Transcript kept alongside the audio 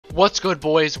What's good,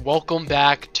 boys? Welcome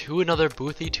back to another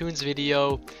Boothy Tunes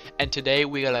video, and today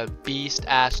we got a beast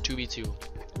ass 2v2.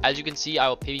 As you can see, I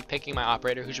will be picking my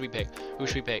operator. Who should we pick?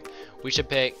 We should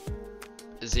pick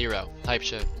Zero type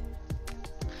shit.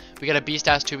 We got a beast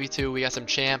ass 2v2. We got some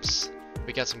champs.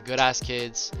 We got some good ass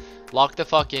kids. Lock the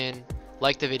fuck in.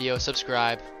 Like the video,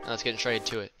 subscribe, and let's get straight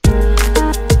to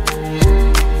it.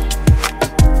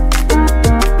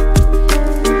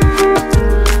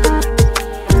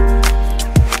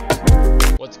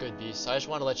 What's good, beasts? I just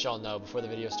want to let y'all know before the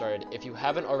video started, if you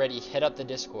haven't already, hit up the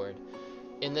Discord.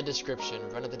 In the description,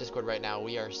 run at the Discord right now.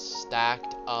 We are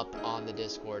stacked up on the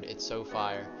Discord. It's so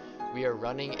fire. We are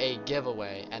running a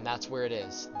giveaway, and that's where it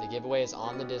is. The giveaway is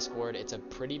on the Discord. It's a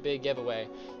pretty big giveaway.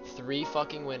 3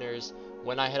 fucking winners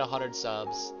when I hit 100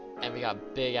 subs, and we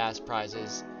got big ass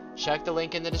prizes. Check the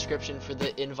link in the description for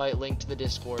the invite link to the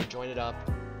Discord. Join it up.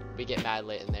 We get mad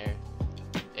lit in there.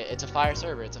 It's a fire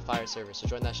server. So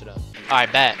join that shit up.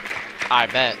 Alright, bet.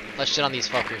 Let's shit on these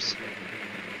fuckers.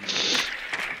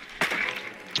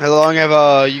 How long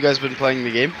have you guys been playing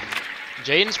the game?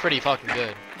 Jayden's pretty fucking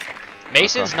good.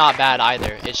 Mason's not bad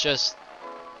either. It's just...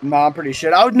 Nah, I'm pretty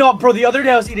shit. Bro, the other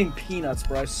day I was eating peanuts,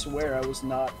 bro. I swear I was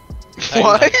not.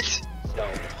 What?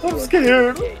 I'm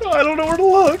scared. I don't know where to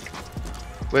look.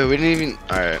 Wait, we didn't even...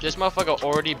 Alright. This motherfucker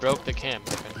already broke the cam.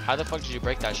 How the fuck did you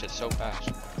break that shit so fast?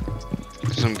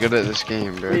 Because I'm good at this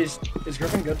game, bro. Is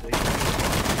Griffin good, please?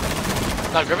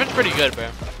 No, Griffin's pretty good, bro.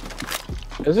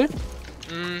 Is it?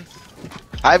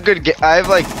 I have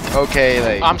like, okay,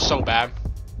 like... I'm so bad.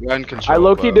 Gun control, I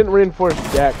low-key bro. didn't reinforce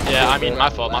Jack. Yeah, I mean, my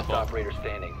fault.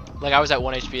 Like, I was at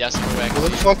 1 HP, that's correct. Who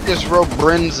the fuck is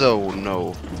Robrenzo?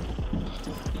 No.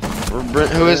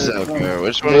 Who is that, bro?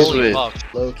 Which one is Holy it?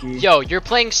 fuck. Low-key. Yo, you're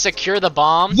playing Secure the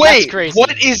Bomb? Wait, That's crazy.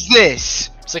 what is this?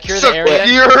 Secure the area?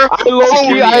 I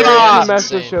low-key, I God. messed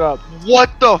this shit up. What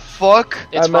the fuck?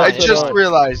 It's I fine. I messed it just up.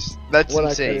 realized. That's What I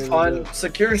insane. could've- Fine.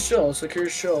 Secure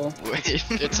show. Wait.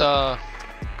 It's,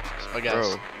 I guess.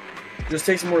 Bro. Just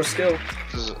takes more skill.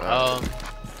 This is,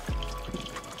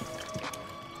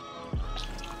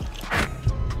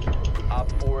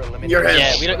 Your head.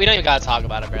 Yeah, we don't even gotta talk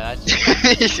about it, bro.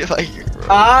 That's You're like, bro.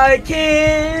 I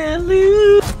can't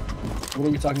lose. What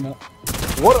are we talking about?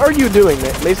 What are you doing,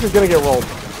 man? Mason's gonna get rolled.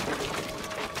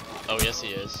 Oh, yes, he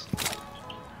is.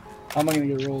 How am I gonna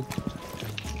get rolled?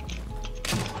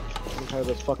 I'm tired of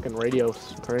this fucking radio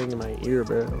spraying in my ear,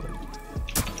 bro.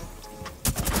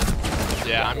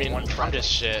 Yeah, I mean, I'm just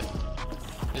shit.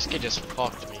 This kid just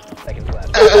fucked me.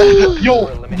 Yo,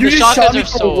 The you just shotguns shot me are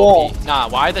through so a wall. OP. Nah,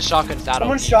 why are the shotguns that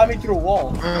Someone OP? shot me through a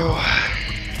wall. Bro.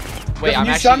 Wait,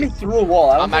 You shot me through a wall.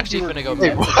 I don't I'm think actually you were finna go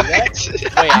meant mid. to do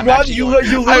that. What? Wait, I'm actually You going-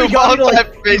 literally got me to want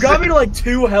like, that you got me face. to like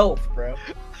 2 health, bro.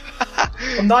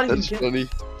 I'm not even That's kidding. funny.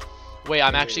 Wait,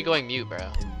 I'm actually going mute, bro.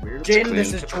 Jaden,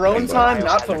 this is drone time,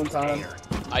 not phone time.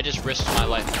 I just risked my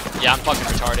life. Yeah, I'm fucking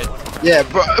retarded. Yeah,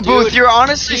 bro, Booth, Dude, you're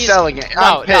honestly please- selling it. No,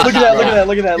 I'm pissed. Look at that,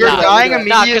 look at that. You're look at that, dying look at that.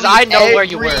 Nah, because I know where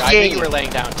you were. every I knew you game. were laying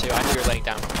down too. I knew you were laying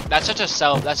down. That's such a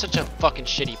fucking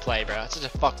shitty play, bro. That's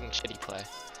such a fucking shitty play.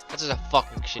 That's just a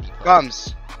fucking shitty play.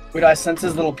 Gums. Wait, I sense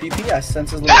his little PP. I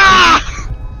sense his little Ah!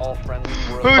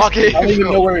 Who's Fuck you. I don't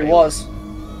even know where he was.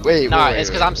 Wait, Nah, wait, it's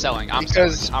because wait. I'm selling. I'm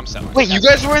selling. Wait, you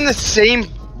guys were in the same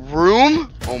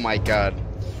room? Oh my god.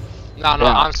 No,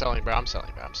 Yeah. I'm selling, bro. I'm selling.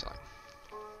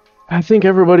 I think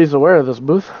everybody's aware of this,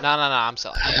 Booth. No, I'm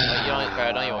selling. Like, you don't,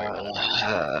 bro, don't you worry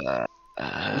about it.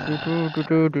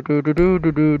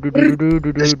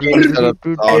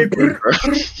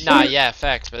 Nah, yeah,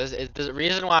 facts. But the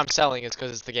reason why I'm selling is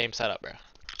because it's the game setup, bro.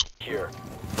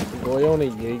 Boy on a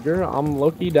Jaeger, I'm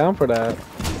low-key down for that.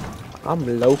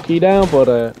 I'm low-key down for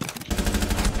that.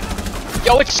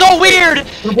 Yo, it's so weird!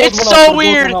 It's so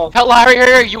weird! Hell,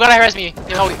 Harry, you gotta harass me.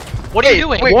 You know, what are you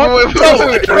doing? Wait, What? wait,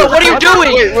 Bro, what are you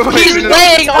doing? He's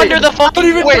laying under the fucking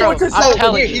even roof. know what just I'm happened.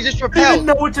 telling wait, you. he just I didn't repelled.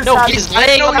 know what just No, happened. he's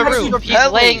laying on the I know he was roof. He's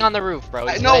repelling. laying on the roof, bro.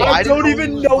 He's No, laying I I on the don't didn't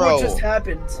even know, know what bro. just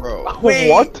happened. Bro. Wait.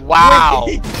 What? Wow.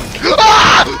 Wait.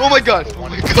 Ah! Oh my god. Oh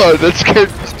my god, that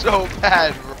scared me so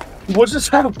bad, bro. What just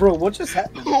happened, bro? What just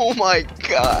happened? Oh my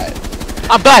god.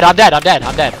 I'm dead. I'm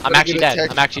actually dead.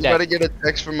 I'm actually I'm about dead. to get a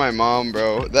text from my mom,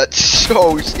 bro. That's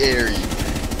so scary.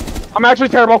 I'm actually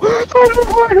terrible.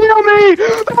 Heal me!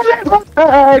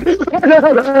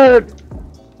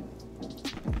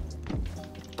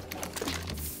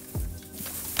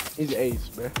 He's ace,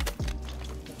 bro.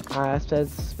 I said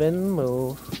spin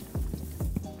move.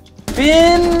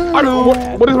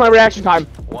 What is my reaction time?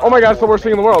 Oh my god, it's the worst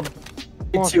thing in the world.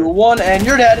 2, 1, and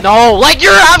you're dead. No, like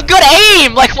you have good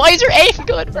aim. Like why is your aim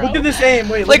good, bro? Look at this aim.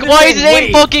 Wait. Like look at why this is his aim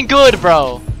Wait. fucking good,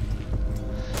 bro?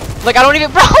 Like I don't even,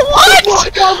 bro. What?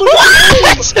 What?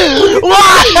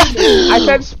 What?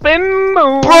 like that spin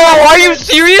move. Bro, are you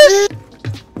serious?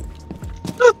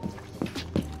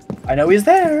 I know he's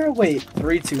there. Wait,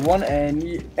 3, 2, 1, and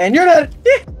you're dead.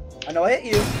 I know I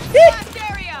hit you.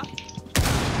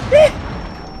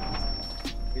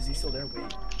 Is he still there?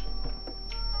 Wait.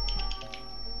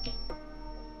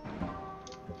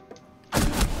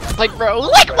 Like, bro,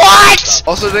 like what?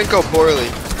 Also didn't go poorly.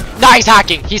 Nah, he's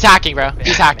hacking. He's hacking, bro.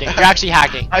 He's hacking. You're actually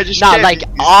hacking. I just Nah, can't like, do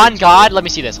these on things. God, let me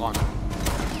see this one.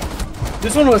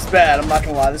 This one was bad. I'm not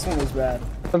gonna lie. This one was bad.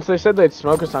 Since they said they'd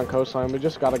smoke us on coastline, we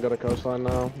just gotta go to coastline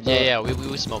now. Yeah, we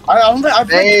smoke. I don't think I've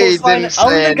played They Coastline. didn't I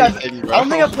don't say think anything, bro. I don't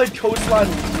think I've played Coastline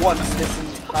once this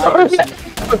entire season.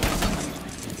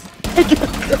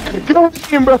 Go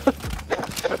team, bro.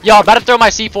 Yo, I'm about to throw my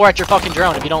C4 at your fucking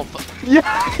drone if you don't. Yo.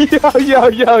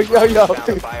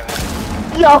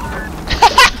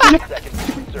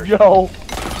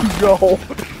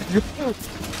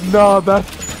 No, that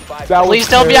was Please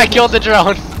tell me I terrible. killed the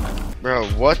drone. Bro,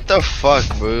 what the fuck,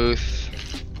 Booth?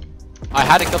 I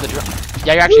had to kill the drone.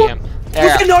 Yeah, you're actually him.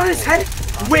 Yeah. Looking on his head.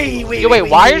 Wait. Yo, wait,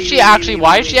 why did she actually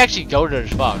goated as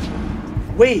fuck?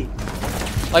 Wait.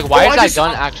 Like, why Bro, is I that just-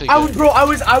 gun actually I good? was, bro. I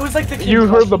was like the. You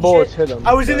heard the concussion bullets shit. hit him.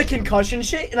 I was in the concussion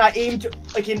shit, and I aimed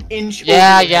like an inch.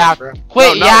 Yeah, over your yeah. head, bro.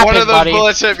 Quit No, not one yapping, of those buddy.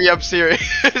 bullets hit me. I'm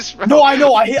serious, bro. No, I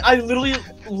know. I literally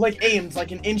like aimed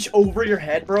like an inch over your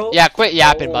head, bro. Yeah, quit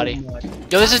yapping, Oh buddy. my-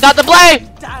 Yo, this is not the play!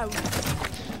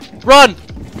 Run!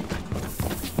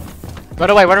 Run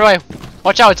away.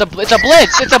 Watch out, it's a blitz.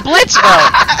 It's a blitz, bro.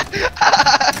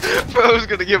 Bro's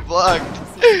gonna get blocked.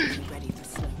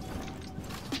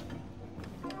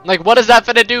 Like, what is that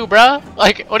finna do, bro?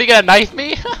 Like, what are you gonna knife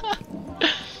me?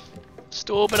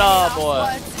 Stupid, boy.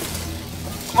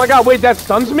 Oh my god, wait, that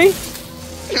stuns me?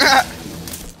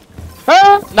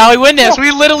 Huh? Now we win this.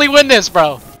 We literally win this,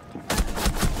 bro.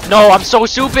 No, I'm so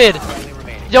stupid.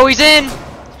 Yo, he's in.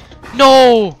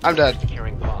 No. I'm dead.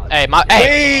 Hey,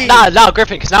 hey. Nah,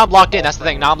 Griffin, because now I'm locked in. That's the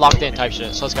thing. Now I'm locked in type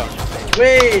shit. So let's go.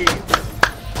 Wait.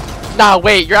 Nah,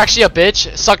 wait. You're actually a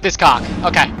bitch. Suck this cock.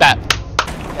 Okay, bet.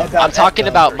 I'm talking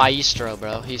about Maestro,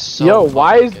 bro. He's so. Yo,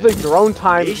 why is fucking the good. drone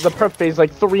time, the prep phase,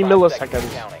 like 3 milliseconds?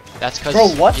 That's because Bro,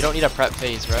 what? you don't need a prep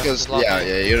phase, bro. Because Just lock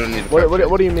in. you don't need.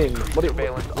 What do you mean?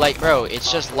 Like, bro,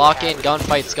 it's just lock in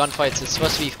gunfights. It's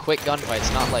supposed to be quick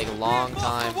gunfights, not like long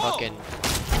time fucking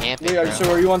camping. Wait, Bro.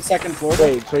 so are you on second floor?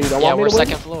 Wait, so you don't Yeah, want me we're to win?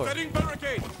 second floor.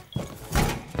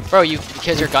 Bro,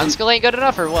 because your gun skill ain't good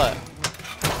enough or what?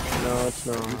 No, it's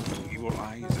not.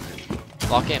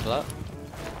 Lock in, blood.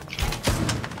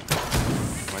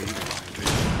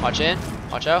 Watch in.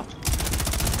 Watch out.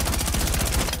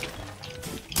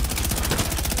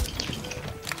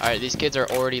 Alright, these kids are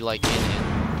already like in.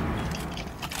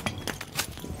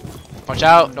 Watch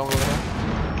out. Don't go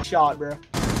there. Shot, bro.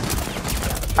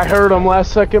 I heard him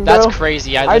last second, bro. That's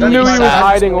crazy. I knew he was literally sat-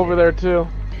 hiding over there too. No,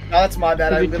 that's my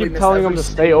bad. I You literally keep missed telling him every to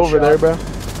stay single over shot. there, bro.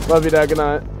 Love you, Dad. Good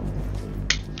night.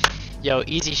 Yo,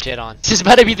 easy shit on. This is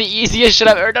about to be the easiest shit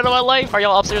I've ever done in my life. Are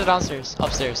y'all upstairs or downstairs?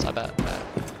 Upstairs, I bet.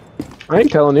 I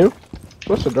ain't telling you.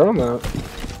 What's the drone that?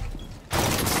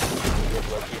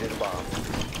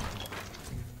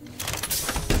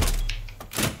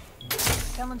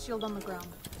 Talon shield on the ground.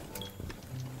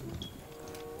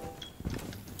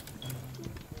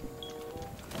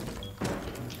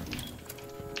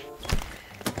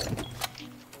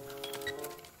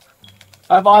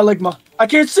 I have eye ligma. I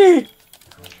can't see.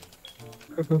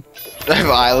 I have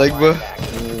eye ligma.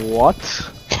 What?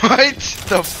 What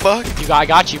the fuck? I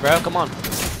got you, bro. Come on.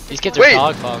 These kids are Wait.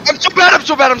 dog fuck.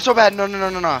 I'm so bad.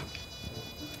 No.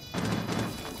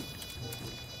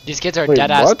 These kids are Wait,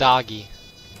 dead ass what? doggy.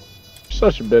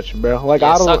 Such a bitch, bro. Like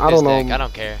Yeah, I suck this don't know. dick. I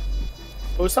don't care.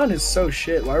 Osan is so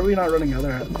shit. Why are we not running other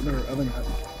map?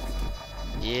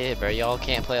 Yeah, bro. Y'all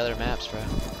can't play other maps, bro.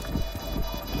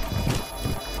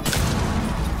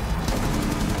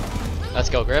 Let's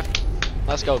go, Griff.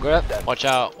 Let's go, Griff. Watch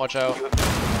out. Watch out.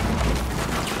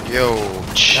 Yo, Did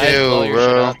I chill, blow your shit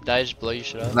bro. up? Did I just blow your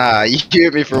shit up? Nah, you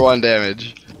hit me for 1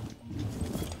 damage.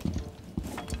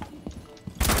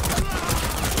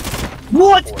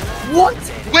 What? What?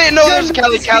 Wait, no, there's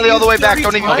Callie all the way back.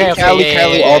 Don't even. Okay, okay, Callie, yeah,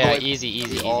 Callie, yeah, all yeah, the way.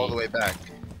 easy, All the way back.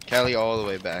 Callie all the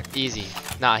way back. Easy.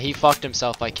 Nah, he fucked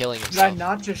himself by killing Did I himself.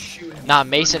 not just shoot him? Nah,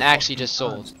 Mason actually just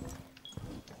sold.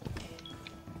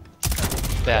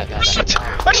 Bad.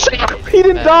 He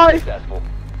didn't die.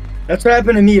 That's what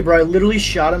happened to me, bro. I literally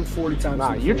shot him 40 times.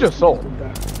 Nah, in the you face. just sold.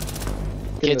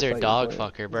 Kids are Like, dog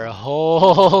like- fucker, bro.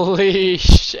 Holy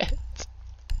shit.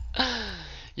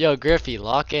 Yo, Griffey,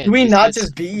 lock in. Do we These not kids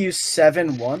just beat you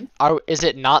 7-1? is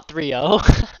it not 3-0?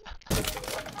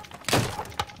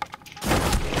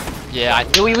 Yeah, I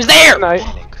knew he was there! Good night.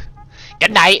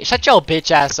 Good night. Shut your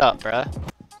bitch ass up, bruh.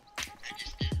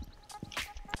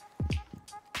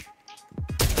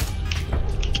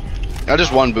 I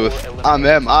just won, Booth. I'm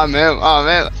him.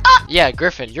 Yeah,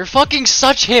 Griffin, you're fucking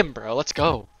such him, bro. Let's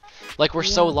go. Like, we're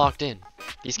so locked in.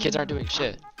 These kids aren't doing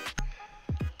shit.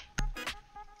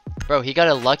 Bro, he got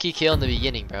a lucky kill in the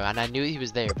beginning, bro, and I knew he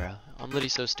was there, bro. I'm literally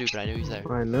so stupid. I knew he was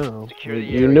there. I know.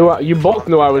 You knew. You both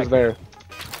knew I was there.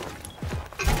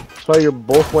 That's why you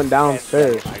both went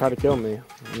downstairs to try to kill me.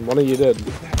 And one of you did.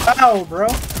 Ow, bro.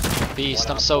 Beast,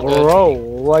 I'm so good. Bro,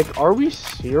 like, are we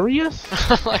serious?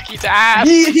 Like, he's ass.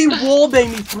 He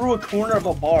wallbanged me through a corner of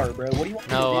a bar, bro. What do you want?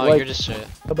 No, me to do? you're just shit.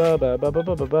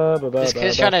 This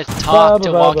kid's trying to talk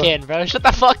to walk in, bro. Shut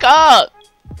the fuck up.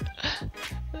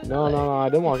 No, I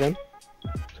didn't walk in.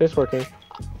 It's working.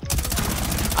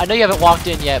 I know you haven't walked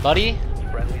in yet, buddy.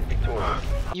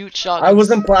 You shot. I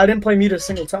didn't play mute a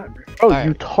single time, bro. Oh, Alright.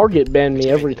 you target ban me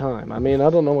every time. I mean, I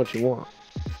don't know what you want.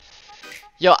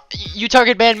 Yo, you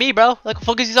target banned me, bro. Like, what the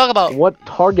fuck is he talking about? What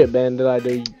target ban did I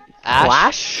do? Ash?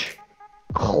 Clash?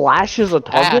 Clash is a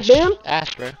target Ash. ban?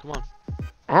 Ash, bro. Come on.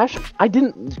 Ash? I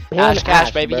didn't ban Ash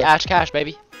cash, baby. bro. Ash cash,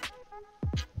 baby.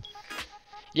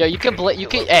 Yo, you can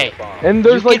hey. And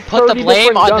there's You like can put the 30 blame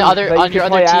different on guns your that you can other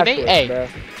play Ash teammate. with, Hey, bro.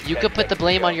 you could put the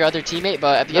blame on your other teammate,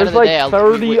 but at the end of There's the day, like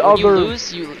 30 when you other-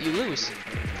 lose, you lose.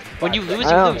 When you lose,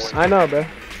 you lose. I know, bro.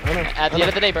 I know. At the end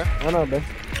of the day, bro. I know, bro.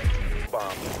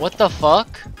 What the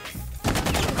fuck?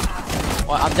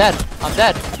 Well, I'm dead. I'm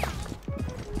dead.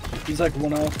 He's like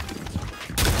 1-0.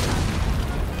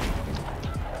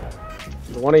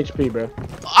 1 HP, bro.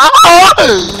 Ah!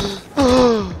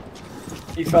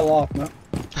 He fell off, no?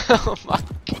 Oh my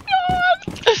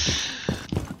god.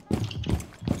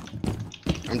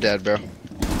 I'm dead, bro.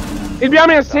 He's behind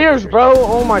me on stairs, bro.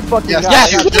 Oh my fucking Yes, god.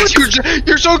 yes,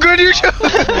 you're so good. You're so.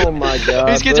 Oh my god.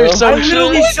 These kids bro. are so I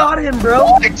literally shit. shot him, bro.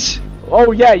 What?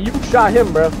 Oh yeah, you shot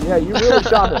him, bro. Yeah, you really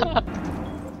shot him.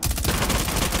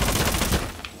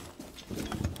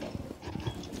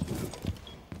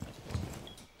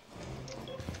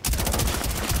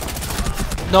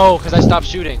 No, because I stopped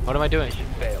shooting. What am I doing?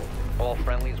 Failed. All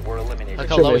friendlies were eliminated. Look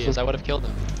how Shit, low he Mason. is. I would have killed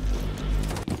him.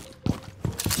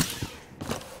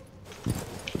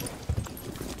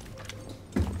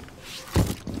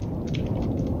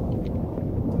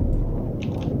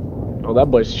 Oh, that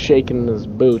boy's shaking in his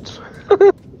boots.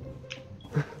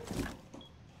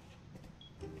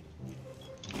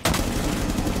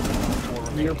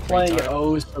 You're playing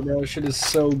O's, bro. Shit is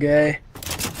so gay.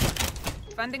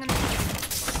 Finding an.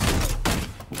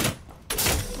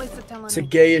 Place the tell on It's the me.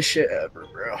 gayest shit ever,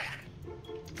 bro.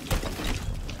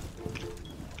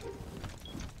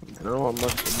 I don't want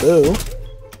much to do.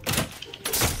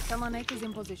 Tell on is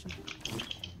in position.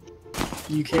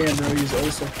 You can, bro. Use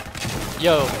Osa.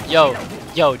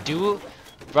 Yo,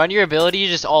 run your ability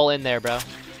just all in there, bro. I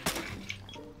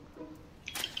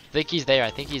think he's there.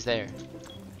 I think he's there.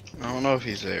 I don't know if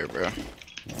he's there, bro.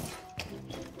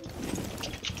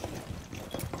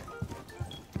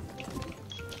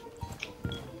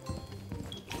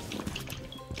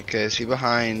 Okay, is he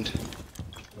behind?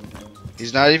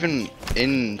 He's not even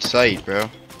in sight, bro.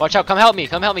 Watch out! Come help me!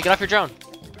 Come help me! Get off your drone!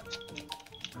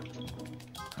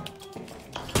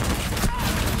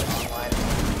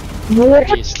 What?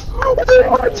 Beast.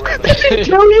 Did he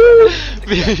kill you?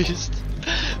 Beast.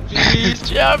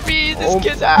 Beast. Yeah, beast. This Oh,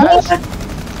 kid's ass.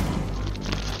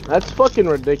 That's fucking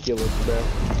ridiculous, bro.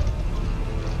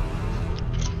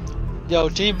 Yo,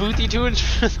 Team Boothy doing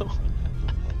for the.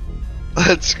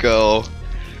 Let's go.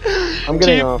 I'm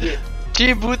getting Team- off.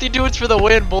 Team Boothy dudes for the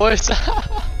win, boys.